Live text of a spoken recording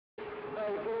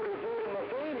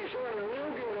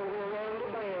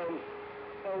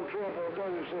triple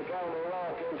deuce and kind of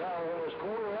walking tall in this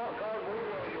quarter out cardboard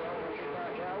way. I want to get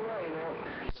back out of the way now.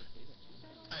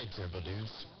 Hi, Triple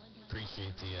Deuce.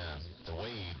 Appreciate the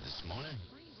wave this morning.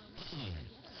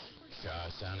 Sure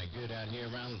sounded good out here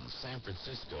around San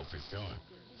Francisco for sure.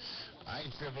 Hi,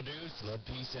 Triple Deuce. Love,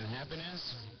 peace, and happiness.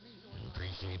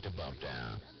 Appreciate the bump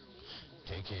down.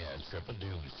 Take care, Triple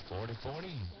Deuce.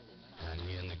 4040 out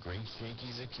here in the great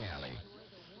Shakey's of Cali.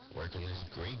 Working this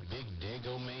great big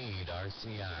Dago made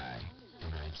RCI.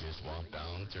 And I just walked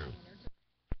on through.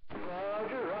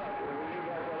 Roger, Roger. You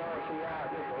got that RCI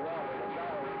just a rocking a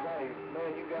dollar today.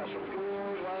 Man, you got some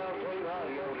good live clean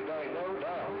audio today, no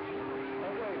doubt.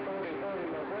 Okay,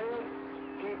 4040, my friend.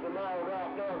 Keep the miles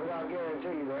dropped down, but I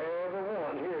guarantee you,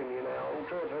 everyone hearing you now. Old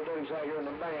Triple Deuce out here in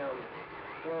the band.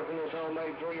 Working this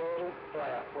homemade 3-0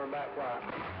 flat. We're back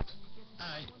quiet.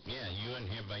 Yeah, you in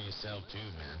here by yourself too,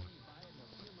 man.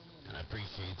 And I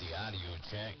appreciate the audio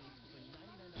check.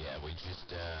 Yeah, we just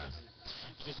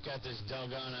got this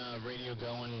doggone radio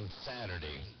going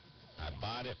Saturday. I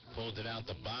bought it, pulled it out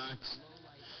the box,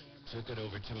 took it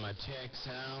over to my tech's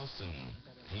house, and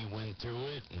he went through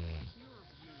it, and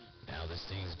now this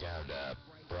thing's got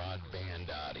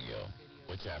broadband audio,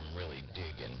 which I'm really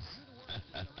digging.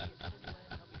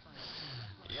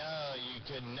 Yo, you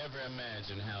could never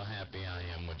imagine how happy I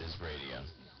am with this radio.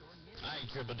 All right,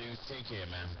 Triple Deuce, take care,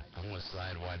 man. I'm going to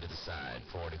slide wide to the side,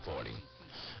 4040.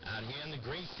 Out here in the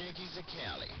great Shakey's of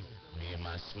Cali, me and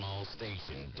my small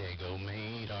station, Dago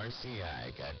made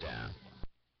RCI, got down.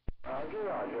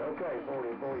 Roger. Okay,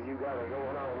 4040, you got it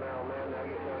going on now, man. Now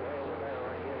get that hammer down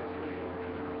right here.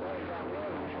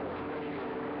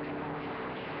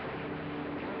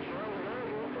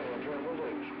 Triple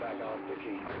Deuce, back off the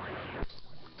key.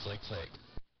 Click, click.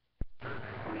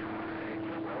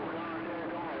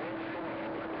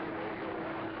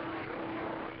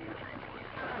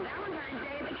 Valentine's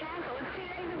Day at the castle. It's 2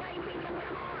 days away, people.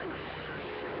 Come on.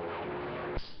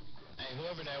 Hey,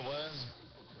 whoever that was,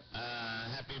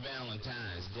 happy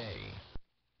Valentine's Day.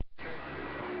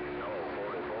 Hello,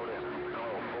 4040. Hello,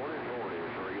 4040,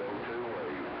 302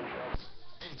 wave.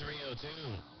 Hey, 302.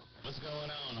 What's going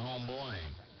on, homeboy?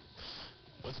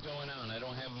 What's going on? I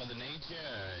don't have Mother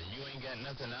Nature? You ain't got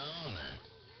nothing on?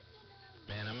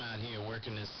 Man, I'm out here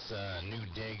working this new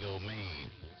Dago made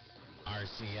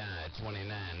RCI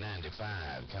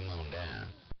 2995. Come on down.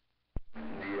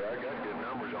 Yeah, I got good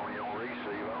numbers on you on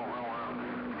receive. I don't know how.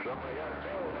 Somebody got to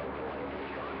tell them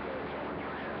these contacts on the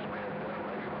transmit.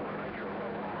 Maybe Mother Nature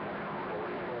will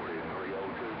 4040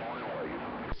 302 morning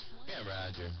wave. Yeah,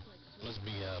 Roger. Must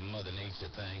be a Mother Nature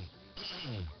thing.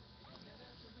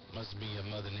 Must be a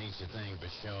Mother Nature thing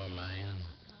for sure, man.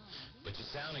 But you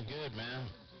sounding good, man.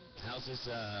 How's this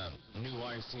new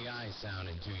RCI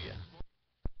sounding to you?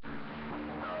 That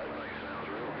thing sounds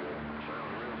real good.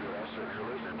 Sounds real good. I sat here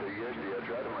listening to you yesterday. I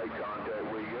tried to make contact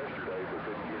with you yesterday, but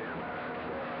couldn't get in.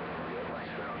 Yeah, that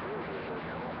thing sounds real good, you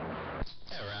know.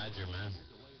 Yeah, Roger, man.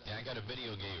 Yeah, I got a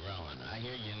video gate rolling. I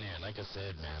hear you in there. Like I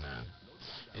said, man,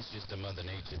 it's just a Mother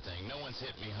Nature thing. No one's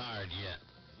hit me hard yet.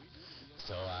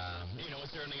 So,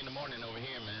 it's early in the morning over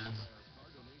here, man.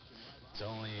 It's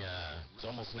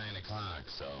almost 9 o'clock,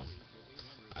 so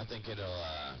I think it'll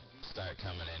start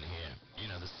coming in here. You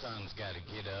know, the sun's got to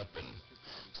get up and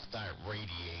start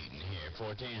radiating here.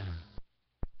 410.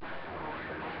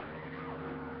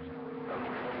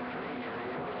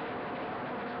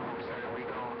 We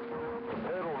don't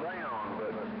pedal down,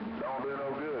 but don't do no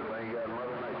good. Man, you got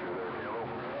Mother Nature there, you know.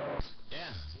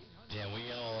 Yeah, we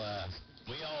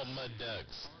all mud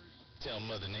ducks till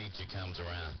Mother Nature comes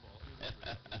around.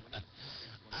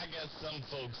 I got some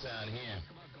folks out here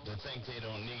that think they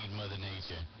don't need Mother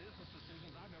Nature.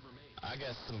 I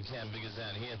got some catbiggers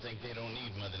out here that think they don't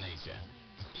need Mother Nature.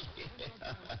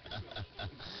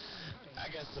 I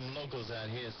got some locals out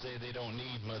here that say they don't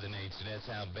need Mother Nature. That's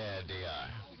how bad they are.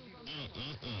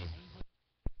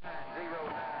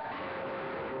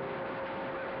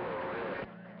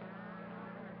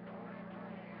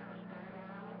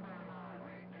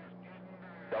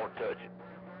 Don't touch it.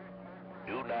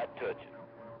 Do not touch it.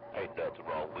 Ain't nothing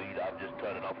wrong with it. I'm just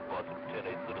turning off a bunch of 10-8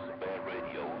 Citizen Band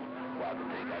radios while the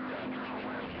thing got done.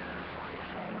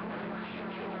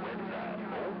 Westside,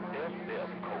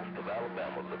 OSF, coast of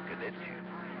Alabama, looking at you.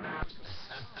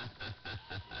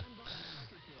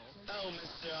 Oh,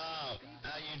 Mr. Hawk,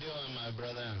 how you doing, my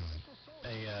brother?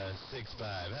 Hey, 6'5",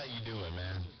 how you doing,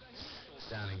 man?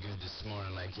 Sounding good this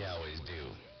morning like you always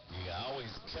do. You always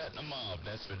cutting them off,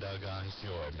 that's for doggone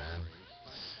sure, man.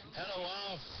 Hello,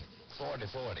 off.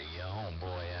 4040, your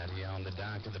homeboy out here on the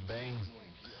dock of the bay,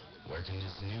 working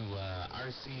this new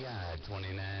RCI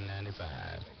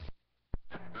 2995.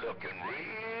 Looking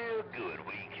real good.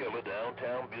 Weed killer,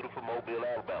 downtown, beautiful Mobile,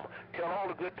 Alabama. Tell all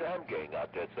the good time gang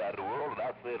out that side of the world, and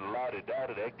I said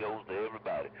la-di-da-di, that goes to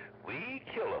everybody. Weed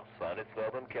killer, sunny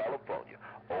Southern California.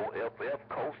 OFF,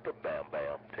 Costa Bam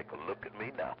Bam. Take a look at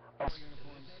me now.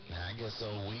 Now, I guess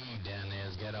old weed down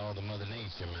there's got all the Mother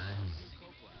Nature, man.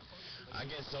 I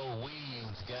guess old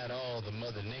weed's got all the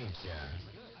Mother Nature.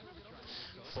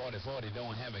 4040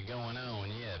 don't have it going on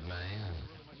yet,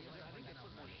 man.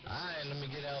 Alright, let me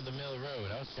get out the middle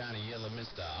road. I was trying to yell at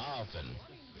Mr. Orphan.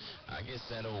 I guess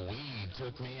that old weed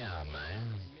took me out,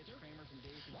 man.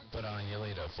 Put on you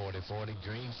later, 4040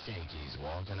 Green Shankies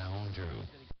walking on through.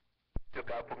 Took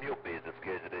out from your business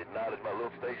schedule to acknowledge my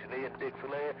little station here in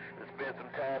Dixieland and spend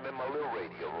some time in my little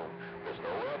radio room. Mr.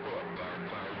 Orphan,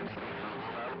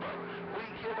 we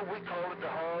killer, we call it the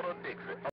heart of Dixie.